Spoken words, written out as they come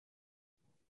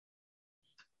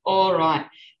All right.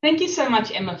 Thank you so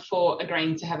much, Emma, for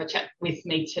agreeing to have a chat with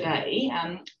me today.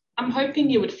 I'm hoping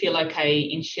you would feel okay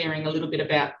in sharing a little bit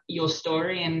about your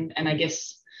story and I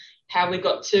guess how we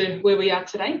got to where we are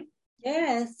today.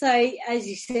 Yeah, so as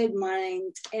you said, my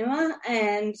name's Emma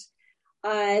and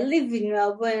I live in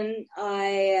Melbourne.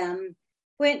 I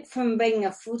went from being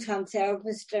a full-time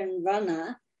therapist and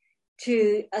runner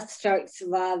to a stroke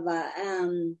survivor.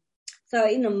 So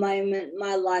in a moment,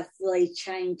 my life really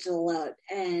changed a lot.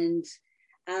 And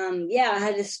I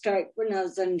had a stroke when I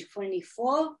was only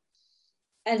 24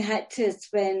 and had to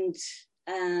spend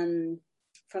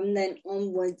from then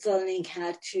onwards learning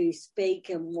how to speak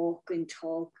and walk and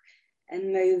talk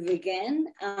and move again.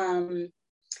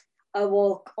 I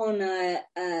walk on a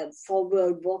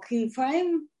four-wheeled walking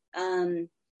frame,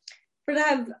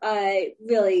 but I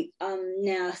really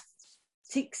now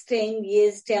 16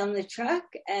 years down the track,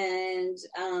 and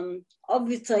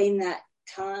obviously in that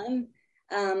time,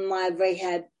 my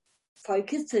rehab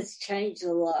focus has changed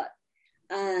a lot.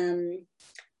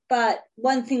 But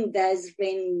one thing that has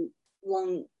been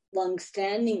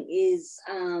long-standing is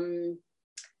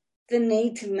the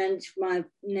need to manage my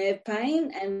nerve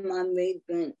pain and my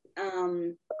movement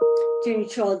to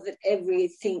ensure that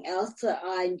everything else that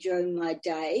I enjoy in my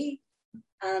day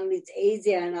is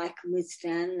easier and I can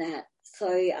withstand that. So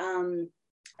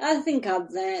I think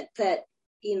I've learnt that,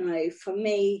 for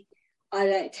me, I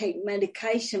don't take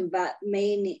medication, but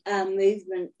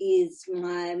movement is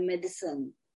my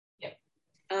medicine. Yep.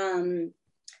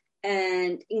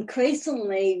 And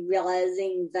increasingly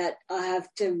realising that I have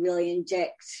to really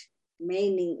inject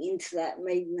meaning into that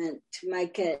movement to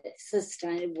make it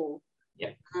sustainable.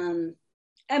 Yeah. And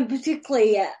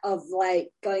particularly of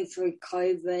late going through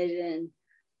COVID and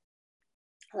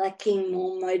lacking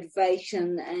more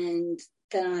motivation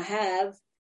than I have,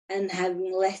 and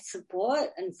having less support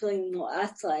and feeling more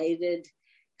isolated,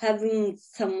 having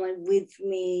someone with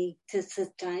me to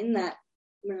sustain that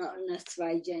monotonous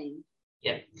regime.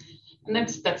 Yeah, and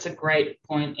that's a great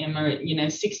point,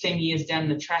 Emma. 16 years down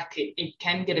the track, it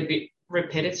can get a bit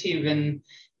repetitive and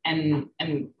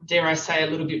dare I say a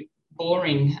little bit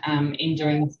boring in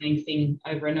doing the same thing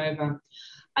over and over.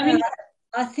 I mean,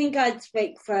 I think I'd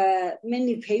speak for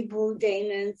many people,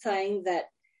 Dina, in saying that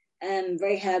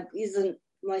rehab isn't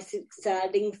the most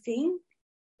exciting thing,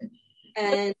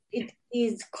 and it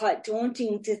is quite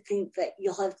daunting to think that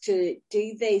you'll have to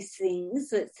do these things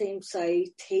that seem so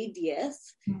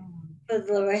tedious for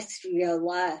the rest of your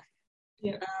life.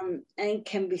 Yeah. And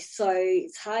can be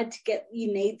it's hard to get,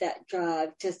 you need that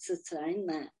drive to sustain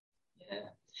that. Yeah.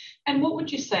 And what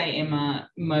would you say, Emma,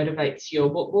 motivates you?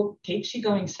 What keeps you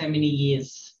going so many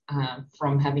years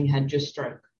from having had your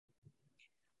stroke?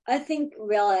 I think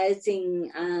realising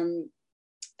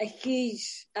a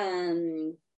huge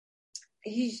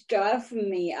drive for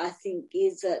me, I think,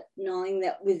 is that knowing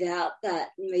that without that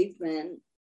movement,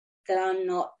 that I'm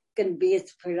not going to be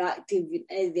as productive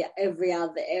in every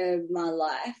other area of my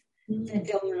life, the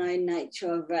domino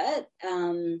nature of it.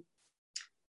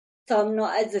 So I'm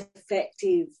not as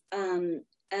effective. And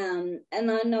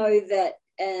I know that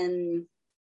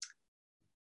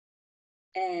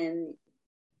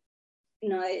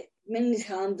many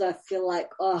times I feel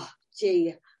like, oh,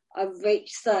 gee, I've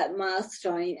reached that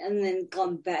milestone and then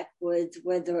gone backwards,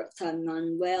 whether it's I'm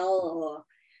unwell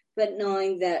but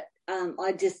knowing that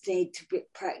I just need to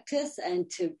practice and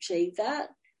to achieve that.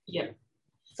 Yeah.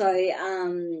 So,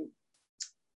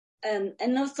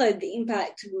 and also the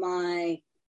impact of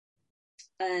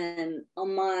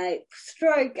on my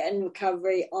stroke and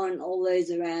recovery on all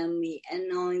those around me, and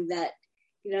knowing that,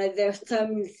 there are so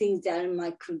many things out of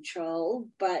my control,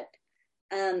 but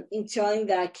ensuring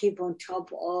that I keep on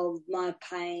top of my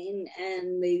pain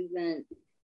and movement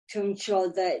to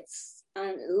ensure that it's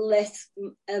less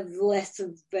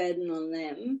of burden on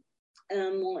them and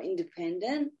I'm more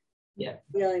independent. Yeah.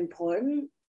 Really important.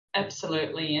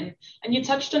 Absolutely. And you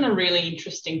touched on a really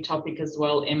interesting topic as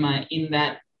well, Emma, in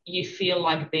that you feel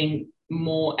like being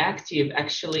more active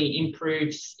actually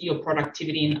improves your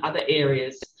productivity in other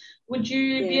areas. Would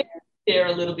you be able to share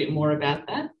a little bit more about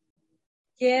that?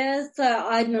 Yeah, so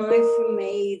I know for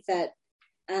me that,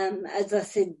 as I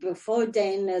said before,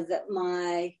 Dana, that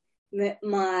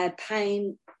my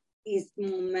pain is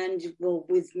more manageable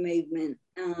with movement.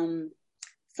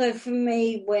 So for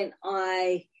me, when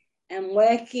I am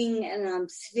working and I'm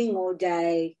sitting all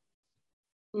day,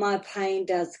 my pain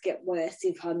does get worse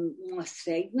if I'm more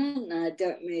stagnant and I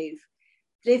don't move.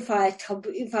 But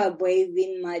if I weave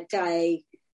in my day,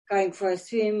 going for a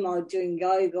swim or doing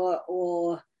yoga,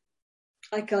 or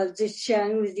like I was just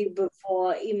sharing with you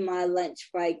before in my lunch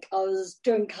break, I was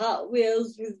doing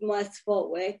cartwheels with my sport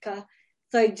worker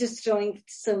So just doing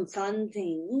some fun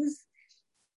things,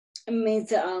 it means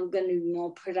that I'm going to be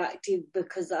more productive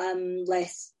because I'm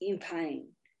less in pain.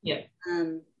 Yeah.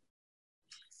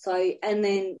 So, and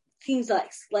then things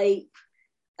like sleep,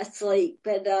 I sleep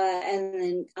better, and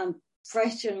then I'm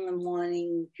fresher in the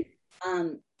morning,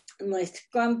 I'm less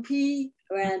grumpy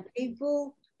around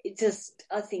people. It just,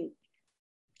 I think,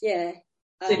 yeah.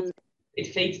 So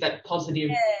it feeds that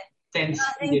positive sense.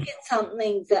 I think it's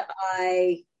something that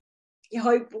I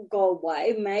hope will go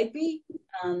away, maybe.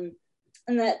 And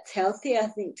that's healthy, I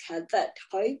think, to have that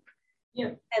hope.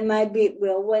 Yeah. And maybe it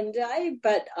will one day,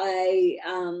 but I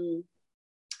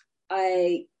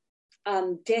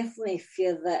definitely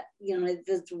feel that,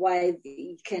 there's a way that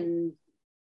you can,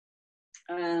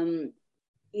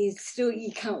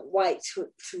 you can't wait to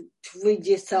rid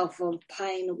yourself of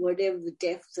pain or whatever the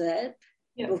deficit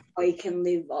before you can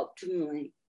live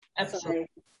optimally. Absolutely.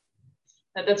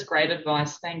 So, that's great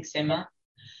advice. Thanks, Emma.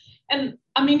 And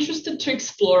I'm interested to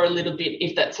explore a little bit,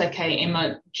 if that's okay,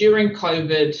 Emma, during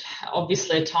COVID,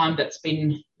 obviously a time that's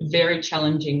been very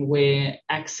challenging where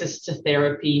access to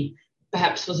therapy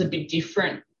perhaps was a bit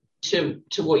different to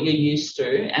what you're used to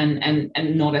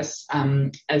and not as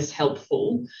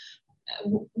helpful.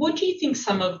 What do you think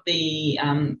some of the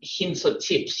hints or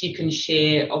tips you can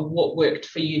share of what worked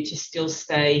for you to still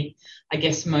stay, I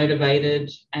guess, motivated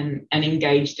and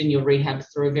engaged in your rehab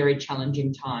through a very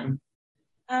challenging time?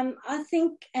 I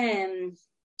think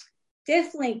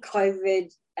definitely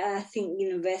COVID, I think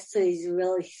universities are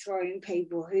really throwing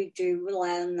people who do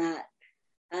rely on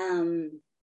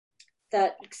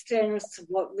that external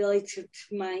support really to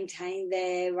maintain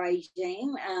their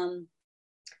regime.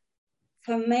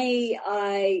 For me,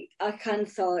 I kind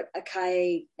of thought,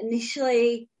 okay,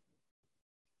 initially,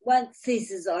 once this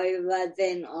is over,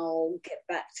 then I'll get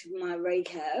back to my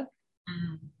rehab.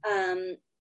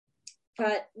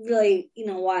 But really, in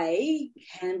a way,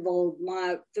 handled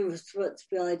the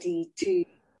responsibility to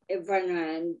everyone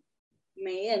around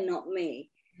me and not me.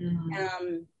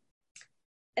 And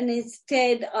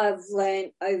instead, I've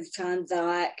learned over time that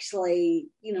I actually,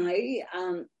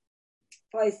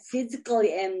 both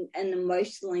physically and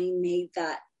emotionally need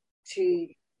that to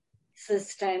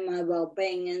sustain my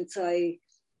well-being. And so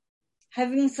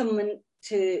having someone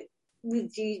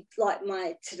with you, like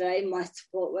my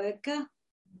support worker,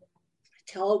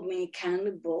 to hold me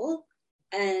accountable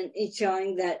and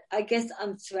ensuring that I guess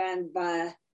I'm surrounded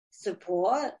by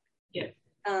support. Yeah.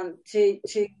 To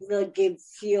really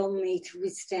fuel me to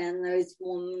withstand those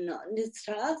more monotonous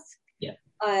tasks. Yeah.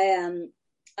 I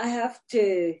have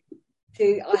to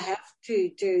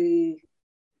do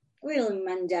really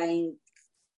mundane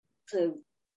sort of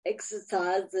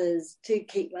exercises to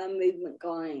keep my movement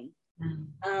going.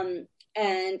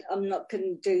 And I'm not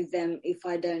going to do them if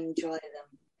I don't enjoy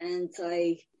them. And so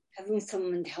having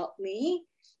someone to help me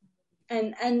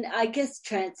and I guess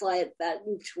translate that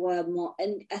into a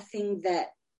thing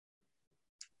that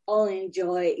I'll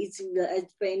enjoy it's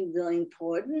been really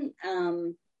important.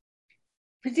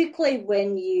 Particularly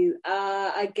when you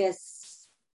are, I guess,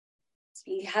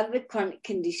 you have a chronic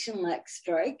condition like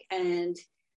stroke, and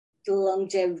the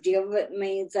longevity of it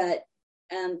means that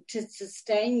to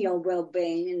sustain your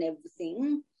well-being and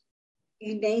everything,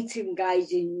 you need to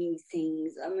engage in new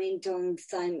things. I mean, doing the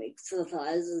same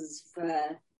exercises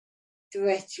for the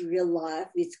rest of your life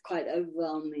is quite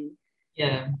overwhelming.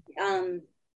 Yeah.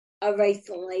 I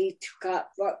recently took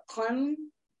up rock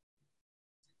climbing.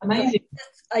 Amazing.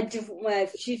 It's a different way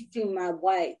of shifting my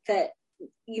weight that,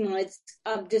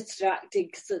 I'm distracted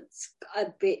because it's a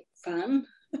bit fun.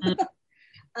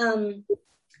 So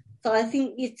I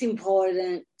think it's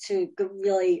important to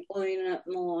really own it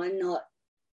more and not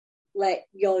let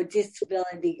your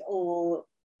disability or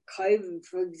COVID,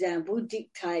 for example,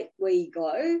 dictate where you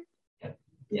go.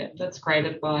 Yeah, that's great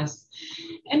advice.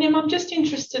 And Em, I'm just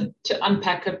interested to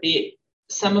unpack a bit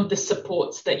some of the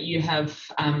supports that you have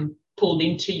pulled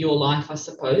into your life, I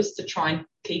suppose, to try and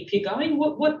keep you going.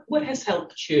 What has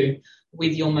helped you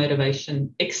with your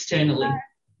motivation externally?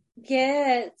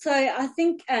 Yeah, so I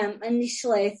think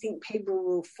initially I think people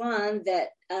will find that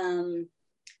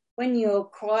when you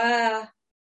acquire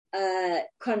a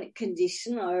chronic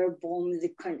condition or are born with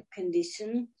a chronic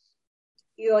condition,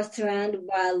 you are surrounded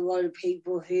by a lot of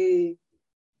people who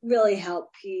really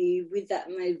help you with that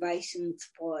motivation and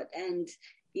support, and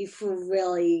you feel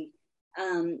really,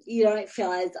 you don't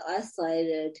feel as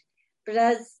isolated. But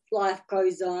as life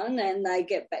goes on and they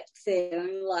get back to their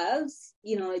own lives,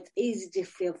 it's easy to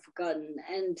feel forgotten.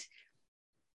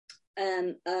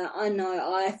 And I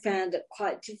know I found it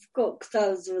quite difficult because I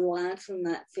was reliant on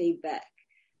that feedback.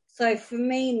 So for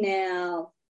me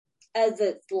now, as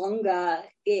it's longer,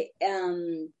 I've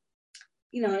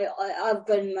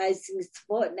got an amazing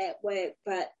support network,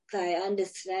 but they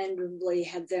understandably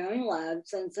have their own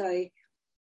lives. And so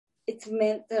it's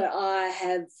meant that I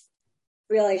have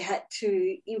really had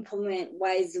to implement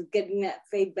ways of getting that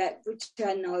feedback, which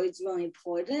I know is really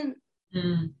important.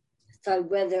 Mm. So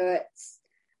whether it's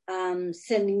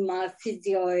sending my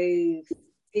physio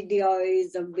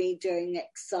videos of me doing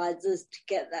exercises to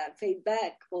get that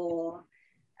feedback, or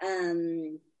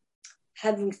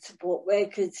having support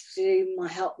workers to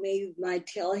help me with my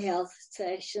telehealth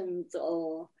sessions,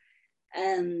 or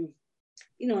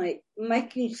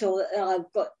making sure that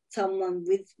I've got someone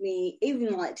with me,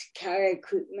 even like to carry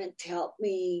equipment to help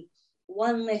me,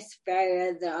 one less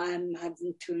barrier that I'm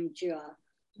having to endure.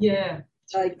 Yeah.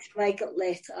 So to make it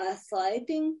less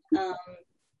isolating.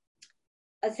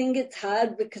 I think it's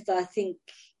hard because I think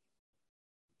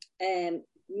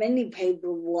many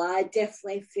people, well, I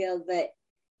definitely feel that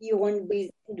you want to be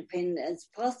as independent as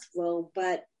possible,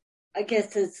 but I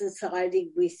guess as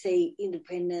society we see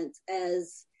independence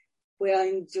as we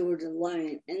only do it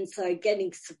alone. And so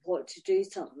getting support to do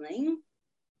something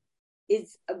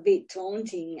is a bit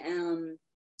daunting.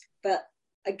 But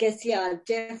I guess, I've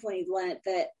definitely learnt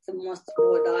that the more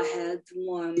support I have, the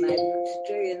more I'm able to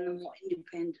do and the more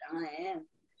independent I am.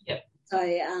 Yep. So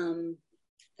I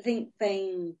think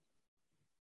being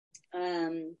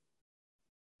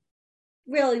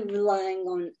really relying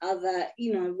on other,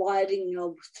 widening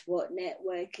your support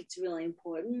network, it's really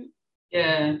important.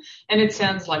 Yeah. And it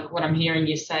sounds like what I'm hearing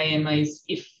you say, Emma, is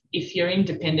if you're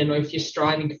independent or if you're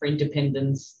striving for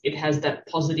independence, it has that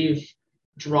positive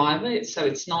driver. So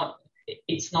it's not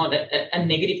a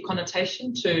negative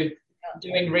connotation to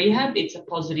doing rehab. It's a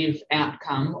positive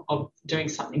outcome of doing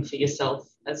something for yourself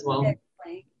as well.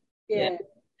 Definitely. Yeah.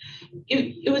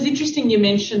 It was interesting you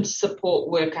mentioned support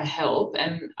worker help,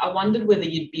 and I wondered whether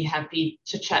you'd be happy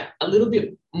to chat a little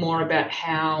bit more about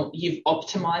how you've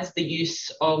optimised the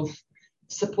use of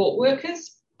support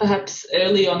workers. Perhaps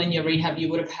early on in your rehab you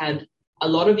would have had a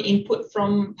lot of input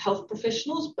from health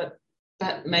professionals, but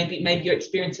maybe your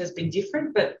experience has been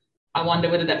different, but I wonder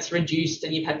whether that's reduced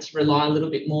and you've had to rely a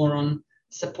little bit more on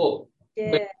support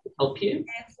workers to help you.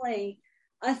 Definitely.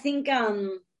 I think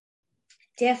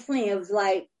definitely of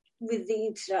with the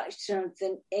introduction of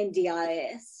the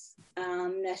NDIS,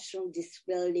 National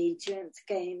Disability Insurance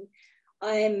Scheme,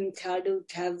 I am entitled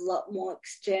to have a lot more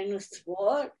external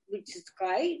support, which is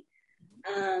great.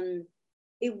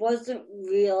 It wasn't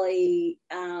really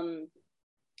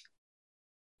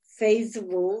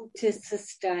feasible to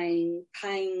sustain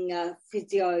paying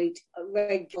physio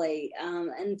regularly,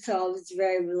 and so I was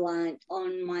very reliant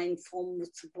on my informal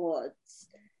supports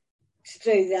to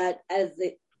do that as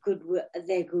their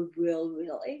goodwill,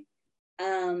 really.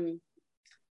 And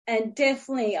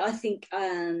definitely, I think,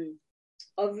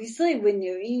 obviously, when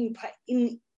you're in,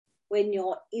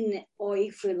 or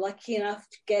if you're lucky enough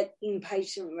to get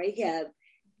inpatient rehab,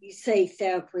 you see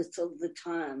therapists all the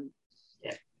time.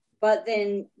 Yeah. But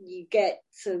then you get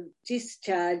sort of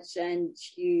discharged, and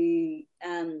you,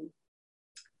 that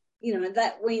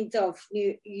weans off.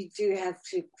 You do have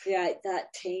to create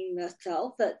that team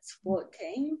yourself, that support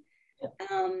team.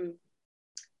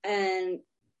 And,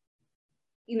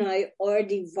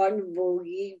 already vulnerable,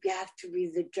 you have to be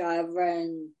the driver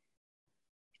and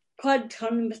quite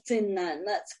autonomous in that. And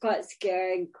that's quite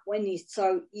scary when you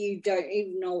don't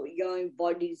even know what your own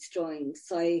body's doing.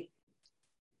 So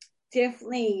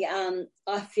definitely,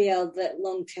 I feel that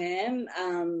long term,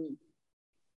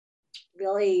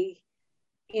 really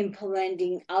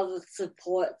implementing other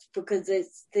supports, because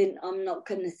I'm not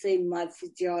going to see my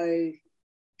physio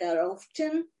that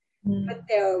often. But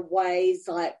there are ways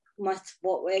like my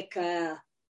support worker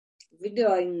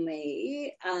videoing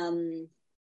me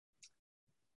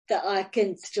that I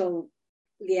can still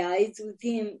liaise with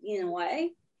him in a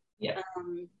way. Yeah.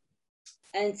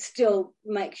 And still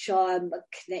make sure I'm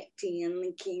connecting and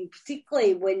linking,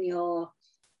 particularly when you're,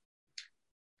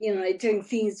 doing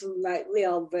things remotely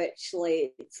or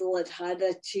virtually. It's a lot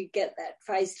harder to get that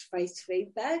face-to-face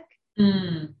feedback.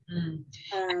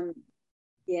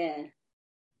 Yeah.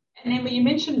 And Emma, you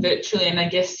mentioned virtually, and I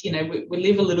guess, we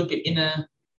live a little bit in a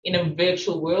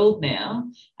virtual world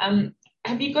now.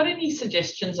 Have you got any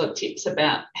suggestions or tips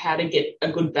about how to get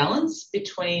a good balance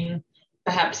between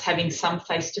perhaps having some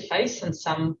face-to-face and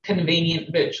some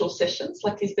convenient virtual sessions?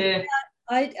 Is there...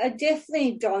 I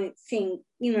definitely don't think,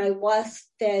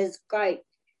 whilst there's great,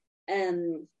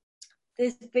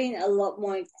 there's been a lot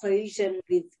more inclusion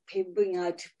with people being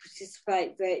able to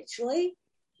participate virtually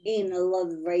in a lot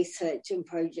of research and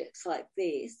projects like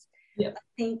this. Yep. I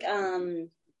think,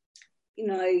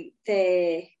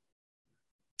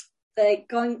 they're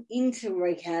going into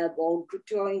rehab or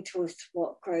going to a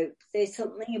sport group, there's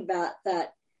something about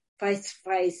that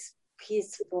face-to-face peer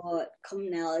support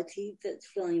commonality that's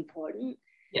really important.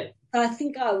 Yeah. So I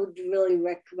think I would really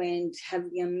recommend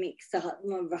having a mix,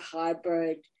 more of a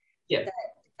hybrid. Yeah.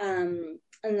 And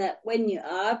that when you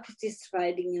are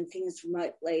participating in things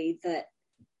remotely,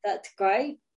 that's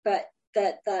great, but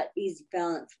that is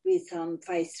balanced with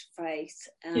face-to-face.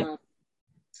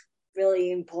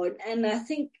 Really important. And I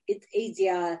think it's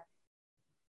easier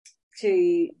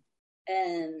to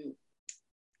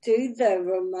do the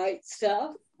remote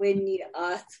stuff when you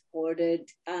are supported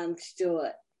to do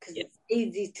it, because it's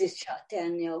easy to shut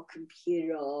down your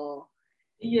computer. Or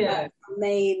for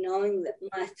me, knowing that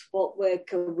my support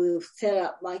worker will set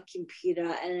up my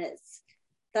computer and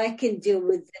they can deal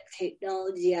with the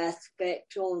technology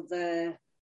aspect or the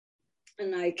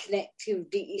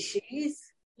connectivity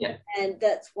issues. Yeah. And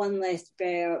that's one less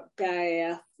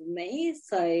barrier for me.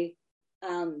 So,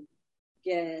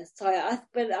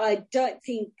 but I don't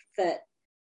think that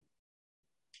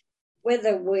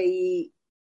whether my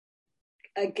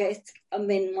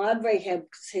rehab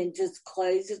centre's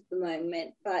closed at the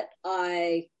moment, but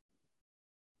I'm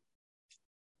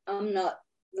not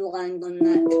relying on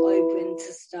that to open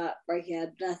to start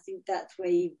rehab. And I think that's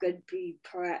where you've got to be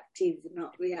proactive,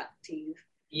 not reactive.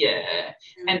 Yeah,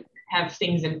 and have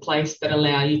things in place that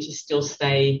allow you to still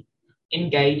stay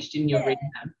engaged in your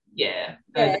rehab. Yeah.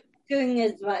 Doing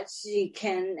as much as you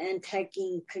can and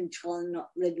taking control and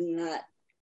not letting that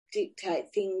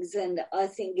dictate things. And I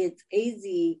think it's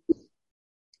easy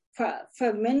for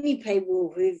many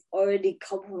people who've already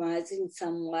compromised in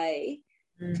some way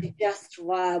to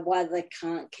justify why they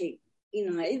can't keep,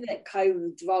 that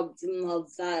COVID robs them of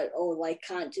that, or they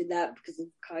can't do that because of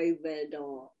COVID,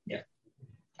 or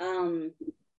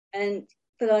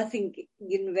but I think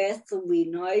universally we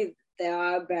know there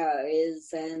are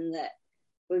barriers and that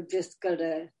we've just got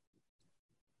to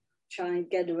try and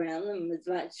get around them as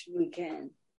much as we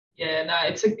can. Yeah, no,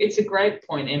 it's a great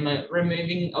point, Emma,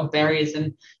 removing of barriers.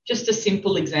 And just a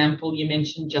simple example you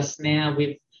mentioned just now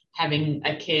with having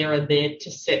a carer there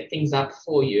to set things up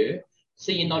for you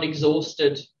so you're not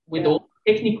exhausted with all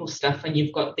the technical stuff and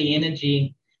you've got the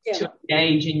energy to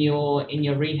engage in your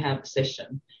rehab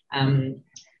session.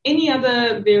 Any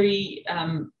other very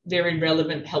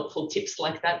relevant, helpful tips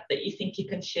like that you think you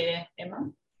can share, Emma?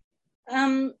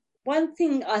 One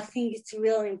thing I think is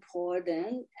really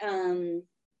important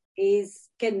is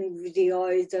getting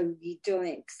videos of you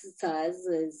doing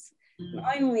exercises,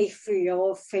 not only for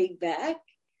your feedback,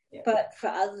 but for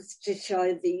others to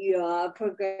show that you are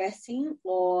progressing,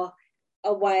 or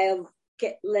a way of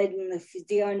letting the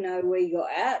physio know where you're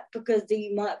at, because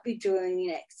you might be doing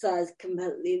an exercise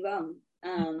completely wrong.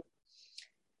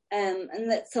 And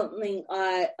that's something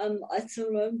I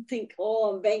sort of think,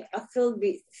 I feel a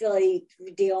bit silly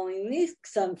videoing this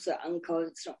because I'm so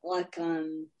unconscious. It's not like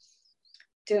I'm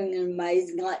doing an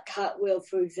amazing, like, cartwheel,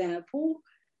 for example.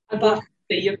 I'd love to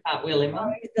see your cartwheel,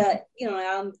 Emma. That,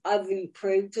 I've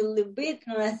improved a little bit,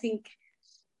 and I think,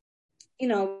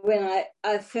 when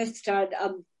I first started,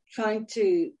 I'm trying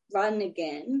to run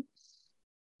again,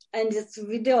 and it's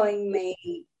videoing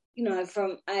me,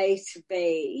 from A to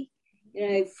B.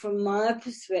 From my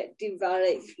perspective, I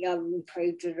don't think I've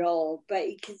improved at all, but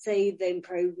you can see the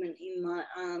improvement in my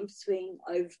arm swing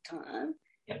over time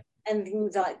and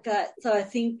things like that. So I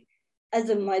think as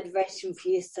a motivation for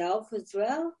yourself as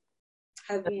well,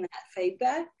 having that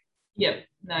feedback. Yep.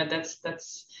 No,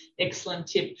 that's excellent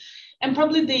tip. And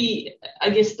probably the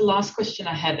last question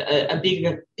I had, a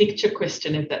bigger picture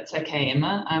question, if that's okay,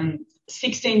 Emma.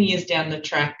 16 years down the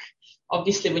track,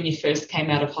 obviously when you first came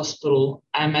out of hospital,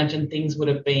 I imagine things would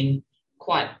have been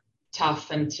quite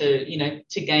tough, and to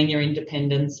gain your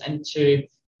independence and to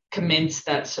commence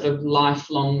that sort of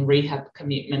lifelong rehab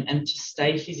commitment and to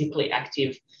stay physically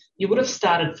active. You would have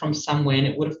started from somewhere, and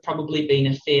it would have probably been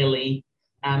a fairly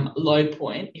low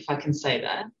point, if I can say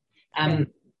that.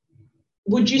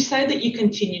 Would you say that you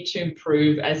continue to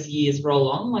improve as years roll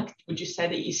on? Like, would you say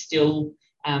that you're still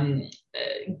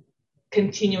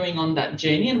continuing on that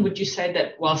journey? And would you say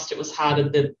that whilst it was hard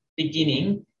at the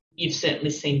beginning, you've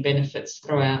certainly seen benefits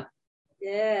throughout?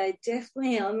 Yeah,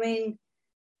 definitely. I mean,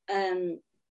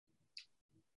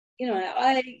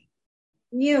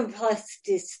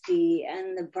 neuroplasticity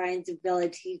and the brain's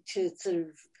ability to sort of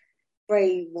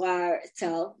rewire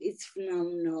itself is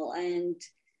phenomenal. And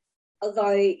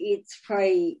although it's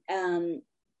probably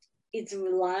it's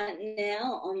reliant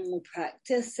now on more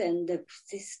practice and the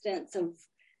persistence of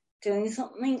doing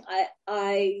something,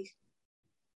 I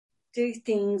do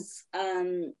things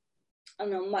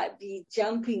and I might be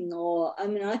jumping, or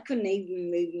I couldn't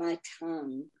even move my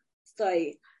tongue.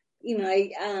 So,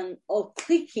 or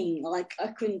clicking, like I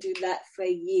couldn't do that for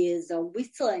years, or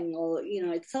whistling, or,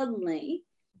 suddenly.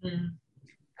 Mm.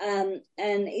 And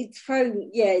it's probably,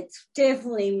 it's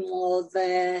definitely more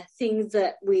the things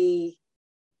that we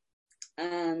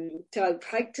don't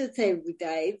practice every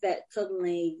day that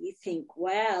suddenly you think,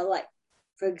 wow, like,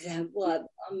 for example,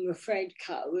 I'm afraid to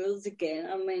cartwheels again.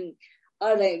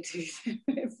 I don't do them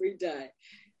every day.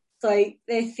 So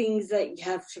they're things that you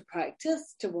have to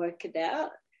practice to work it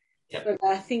out. Yep. But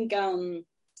I think,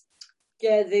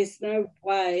 there's no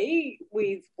way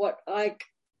with what I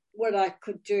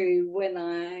could do when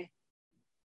I,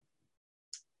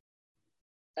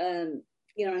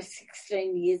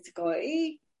 16 years ago,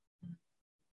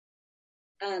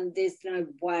 there's no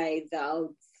way that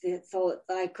I thought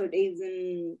I could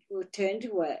even return to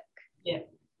work. Yeah.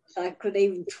 I could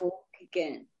even talk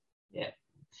again. Yeah.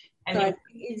 And so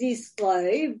it is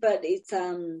slow, but it's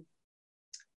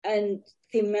and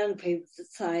the amount of people that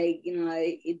say,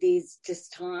 it is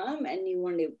just time and you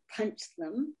want to punch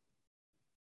them.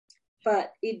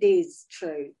 But it is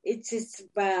true. It's just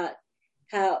about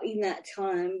how in that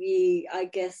time you, I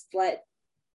guess, let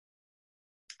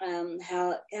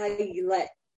how you let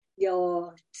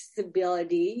your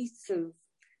disability sort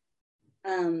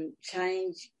of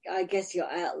change, I guess, your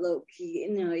outlook,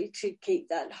 to keep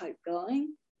that hope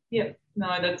going. Yeah, no,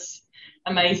 that's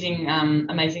amazing,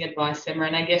 amazing advice, Emma.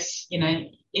 And I guess,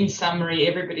 in summary,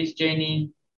 everybody's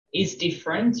journey is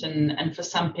different, and for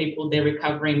some people their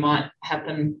recovery might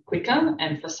happen quicker,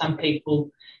 and for some people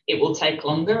it will take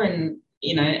longer. And,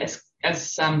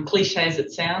 as cliche as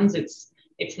it sounds,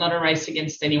 it's not a race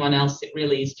against anyone else. It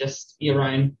really is just your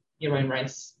own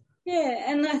race. Yeah,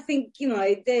 and I think,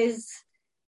 there's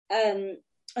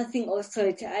I think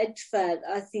also to add to that,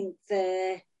 I think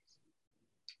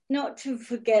not to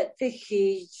forget the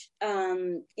huge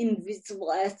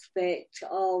invisible aspect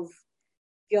of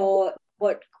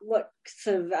what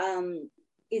sort of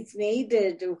is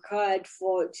needed, required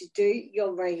to do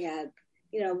your rehab,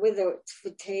 whether it's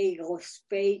fatigue or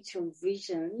speech or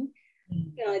vision,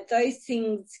 those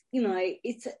things,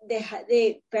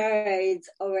 they're barriers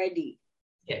already.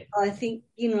 Yeah. I think,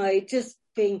 just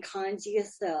being kind to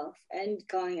yourself and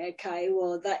going, okay,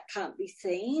 well, that can't be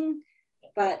seen,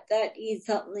 but that is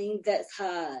something that's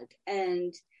hard.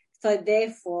 And so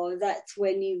therefore that's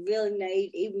when you really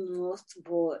need even more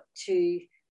support so you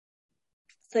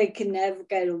can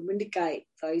navigate or mitigate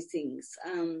those things.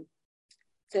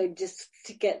 So just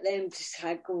to get them to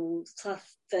tackle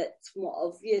stuff that's more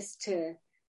obvious to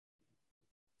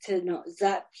not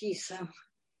zap you so.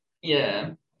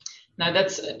 Yeah. No,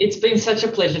 it's been such a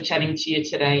pleasure chatting to you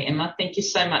today, Emma. Thank you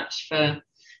so much for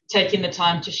taking the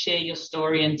time to share your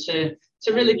story and to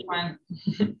really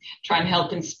try and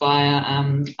help inspire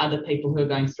other people who are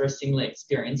going through a similar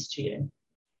experience to you.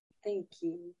 Thank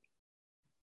you.